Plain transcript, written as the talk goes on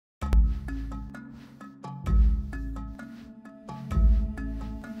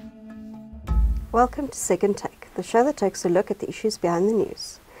Welcome to Second Take, the show that takes a look at the issues behind the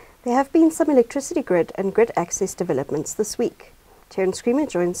news. There have been some electricity grid and grid access developments this week. Terence Creamer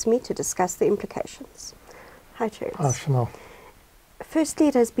joins me to discuss the implications. Hi, Terence. Hi, Chanel. Firstly,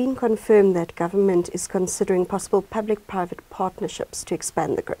 it has been confirmed that government is considering possible public-private partnerships to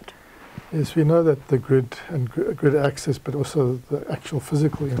expand the grid. Yes, we know that the grid and grid access, but also the actual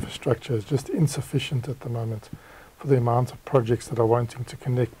physical infrastructure is just insufficient at the moment for the amount of projects that are wanting to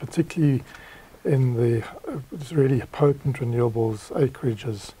connect, particularly in the really potent renewables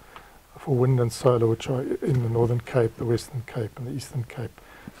acreages for wind and solar, which are in the Northern Cape, the Western Cape and the Eastern Cape.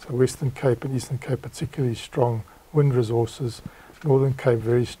 So Western Cape and Eastern Cape particularly strong wind resources, Northern Cape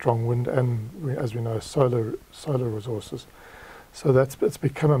very strong wind and, as we know, solar resources. So it's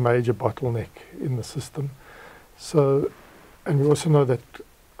become a major bottleneck in the system. So, and we also know that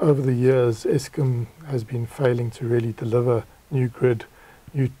over the years, Eskom has been failing to really deliver new grid,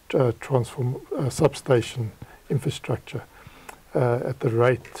 new substation infrastructure at the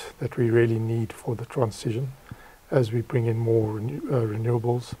rate that we really need for the transition as we bring in more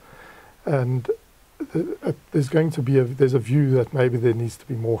renewables. And there's a view that maybe there needs to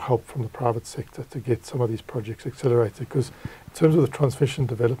be more help from the private sector to get some of these projects accelerated, because in terms of the transmission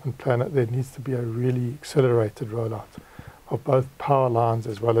development plan, there needs to be a really accelerated rollout of both power lines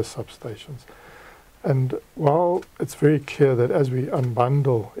as well as substations. And while it's very clear that as we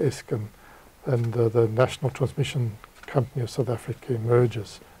unbundle Eskom and the National Transmission Company of South Africa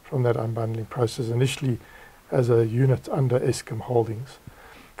emerges from that unbundling process, initially as a unit under Eskom Holdings,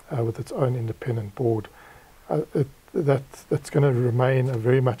 with its own independent board, that's going to remain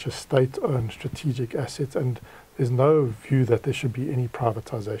very much a state-owned strategic asset, and there's no view that there should be any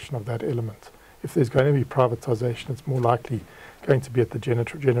privatization of that element. If there's going to be privatization, it's more likely going to be at the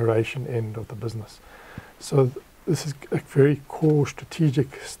generation end of the business. So this is a very core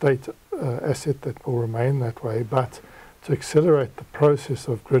strategic state asset that will remain that way, but to accelerate the process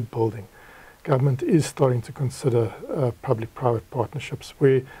of grid building, government is starting to consider public-private partnerships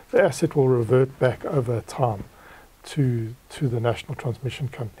where the asset will revert back over time to the National Transmission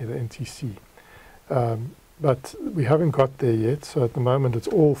Company, the NTC. But we haven't got there yet, so at the moment it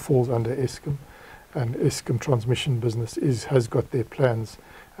all falls under Eskom, and Eskom Transmission Business has got their plans,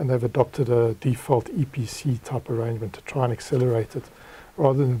 and they've adopted a default EPC type arrangement to try and accelerate it,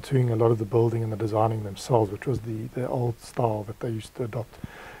 rather than doing a lot of the building and the designing themselves, which was the old style that they used to adopt.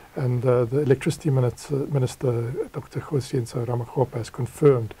 And the Electricity Minister, Dr. Kgosientsho Ramokgopa, has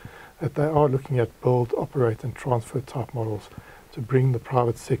confirmed that they are looking at build, operate and transfer type models to bring the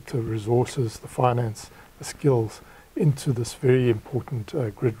private sector resources, the finance, the skills into this very important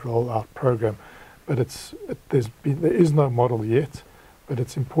grid rollout program. But there is no model yet, but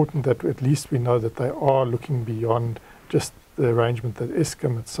it's important that at least we know that they are looking beyond just the arrangement that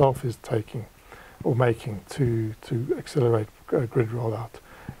Eskom itself is taking or making to accelerate grid rollout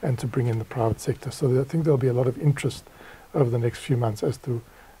and to bring in the private sector. So I think there'll be a lot of interest over the next few months as to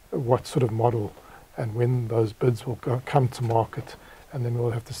what sort of model and when those bids will come to market, and then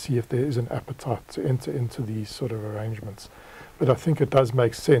we'll have to see if there is an appetite to enter into these sort of arrangements. But I think it does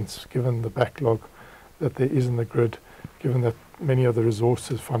make sense, given the backlog that there is in the grid, given that many of the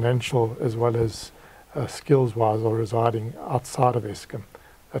resources, financial as well as skills-wise, are residing outside of Eskom,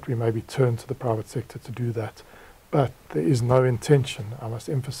 that we maybe turn to the private sector to do that. But there is no intention, I must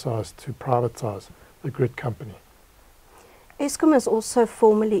emphasize, to privatize the grid company. Eskom has also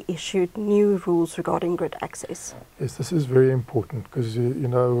formally issued new rules regarding grid access. Yes, this is very important because, you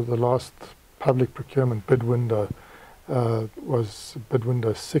know, the last public procurement bid window was bid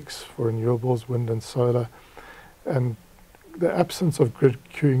window 6 for renewables, wind and solar. And the absence of grid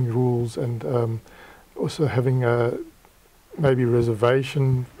queuing rules and also having a maybe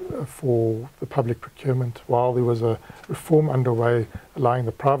reservation for the public procurement while there was a reform underway allowing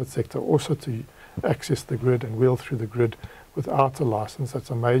the private sector also to access the grid and wheel through the grid without a license. That's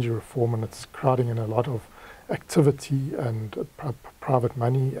a major reform, and it's crowding in a lot of activity and private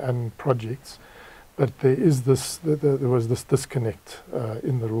money and projects. But there was this disconnect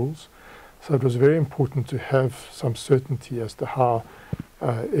in the rules. So it was very important to have some certainty as to how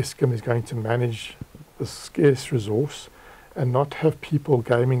Eskom is going to manage the scarce resource and not have people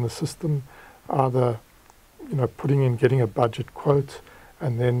gaming the system, either getting a budget quote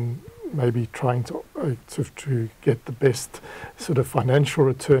and then maybe trying to get the best sort of financial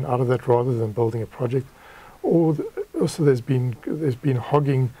return out of that rather than building a project. Or also there's been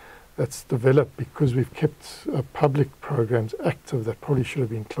hogging that's developed because we've kept public programs active that probably should have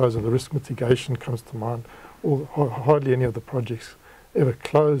been closed. Or the risk mitigation comes to mind, or hardly any of the projects ever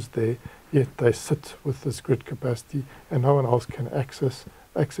closed there, yet they sit with this grid capacity and no one else can access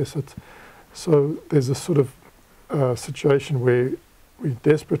it. So there's a sort of situation where we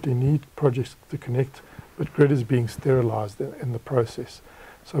desperately need projects to connect, but grid is being sterilised in the process.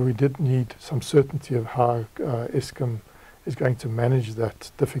 So we did need some certainty of how Eskom is going to manage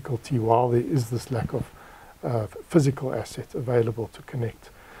that difficulty while there is this lack of physical asset available to connect.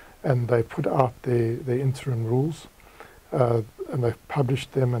 And they put out their interim rules, and they've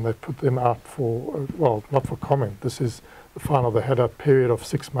published them, and they put them out for, well, not for comment. This is the final. They had a period of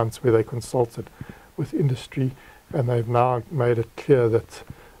 6 months where they consulted with industry, and they've now made it clear that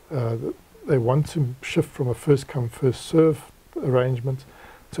they want to shift from a first-come, first-served arrangement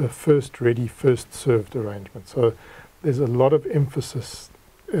to a first-ready, first-served arrangement. So there's a lot of emphasis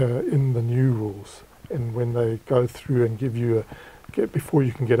in the new rules, and when they go through and give you before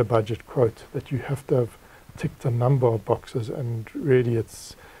you can get a budget quote, that you have to have ticked a number of boxes, and really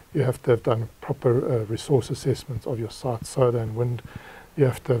you have to have done proper resource assessments of your site, solar and wind. You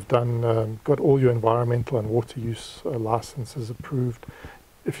have to have done got all your environmental and water use licenses approved.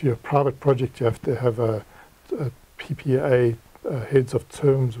 If you're a private project, you have to have a PPA heads of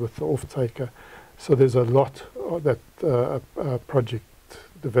terms with the off-taker. So there's a lot that a project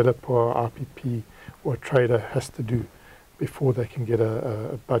developer or RPP or a trader has to do before they can get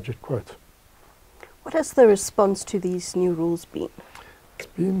a budget quote. What has the response to these new rules been? It's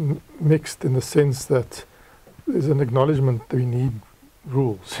been mixed in the sense that there's an acknowledgement that we need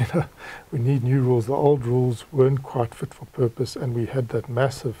rules. We need new rules. The old rules weren't quite fit for purpose, and we had that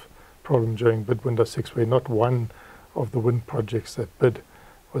massive problem during bid window 6 where not one of the wind projects that bid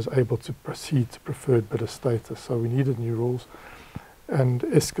was able to proceed to preferred bidder status. So we needed new rules, and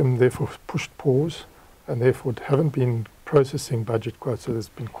Eskom therefore pushed pause, and therefore haven't been processing budget quotes. So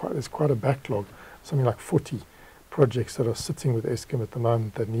there's quite a backlog, something like 40 projects that are sitting with Eskom at the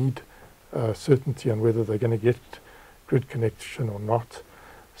moment that need certainty on whether they're going to get grid connection or not.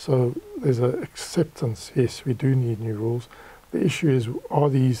 So there's an acceptance, yes, we do need new rules. The issue is, are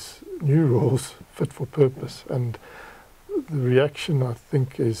these new rules fit for purpose? And the reaction, I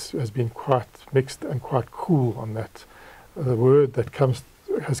think, has been quite mixed and quite cool on that. The word that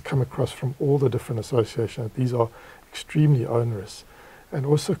has come across from all the different associations, these are extremely onerous and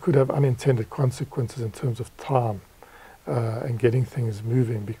also could have unintended consequences in terms of time and getting things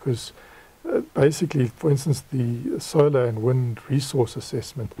moving, because basically, for instance, the solar and wind resource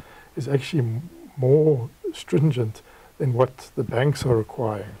assessment is actually more stringent than what the banks are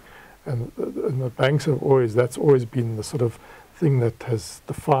requiring. And the banks that's always been the sort of thing that has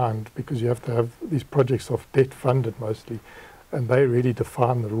defined, because you have to have these projects of debt funded mostly, and they really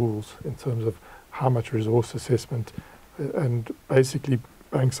define the rules in terms of how much resource assessment, and basically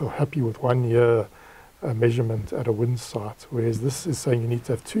banks are happy with 1 year measurement at a wind site, whereas this is saying you need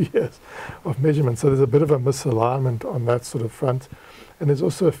to have 2 years of measurement. So there's a bit of a misalignment on that sort of front. And there's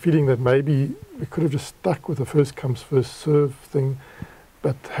also a feeling that maybe we could have just stuck with a first comes, first serve thing,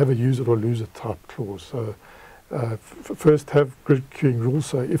 but have a use it or lose it type clause. So first have grid queuing rules.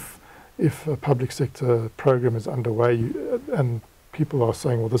 So if a public sector program is underway and people are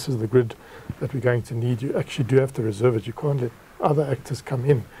saying, well, this is the grid that we're going to need, you actually do have to reserve it. You can't let other actors come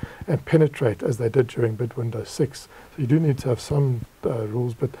in and penetrate as they did during bid window 6. So you do need to have some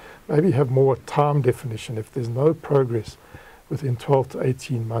rules, but maybe have more time definition. If there's no progress within 12 to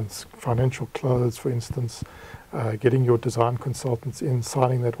 18 months, financial close, for instance, getting your design consultants in,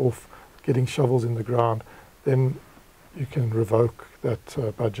 signing that off, getting shovels in the ground, then you can revoke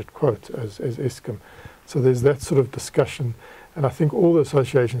that budget quote as Eskom. So there's that sort of discussion, and I think all the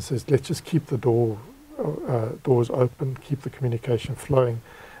associations says, let's just keep the doors open, keep the communication flowing,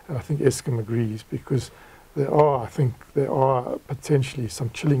 and I think Eskom agrees, because there are potentially some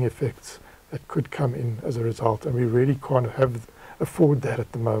chilling effects that could come in as a result, and we really can't afford that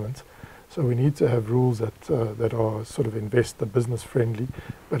at the moment. So we need to have rules that are sort of investor business friendly,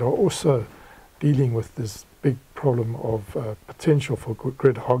 but are also dealing with this big problem of potential for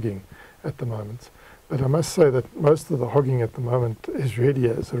grid hogging at the moment. But I must say that most of the hogging at the moment is really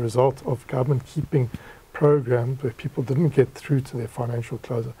as a result of government keeping programs where people didn't get through to their financial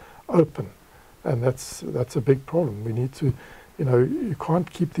closure open, and that's a big problem. We need to, you can't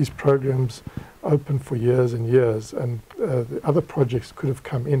keep these programs open for years and years, and the other projects could have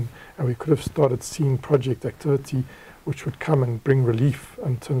come in, and we could have started seeing project activity which would come and bring relief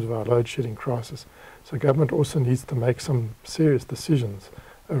in terms of our load shedding crisis. So government also needs to make some serious decisions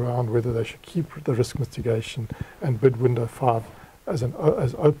around whether they should keep the risk mitigation and bid window 5 as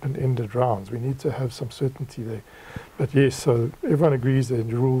open-ended rounds. We need to have some certainty there. But yes, so everyone agrees that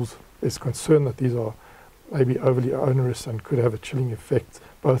in the rules there's concern that these are maybe overly onerous and could have a chilling effect,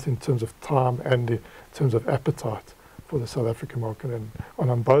 both in terms of time and in terms of appetite for the South African market. And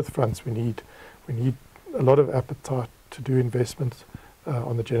on both fronts, we need a lot of appetite to do investments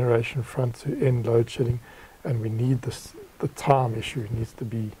on the generation front to end load shedding, and we need the time issue needs to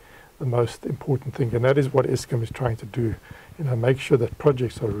be the most important thing, and that is what Eskom is trying to do. Make sure that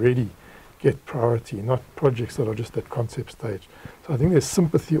projects are ready, get priority, not projects that are just at concept stage. So I think there's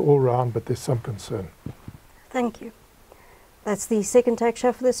sympathy all around, but there's some concern. Thank you. That's the Second Take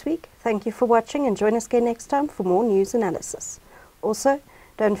Show for this week. Thank you for watching, and join us again next time for more news analysis. Also,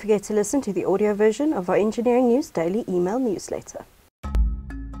 don't forget to listen to the audio version of our Engineering News Daily email newsletter.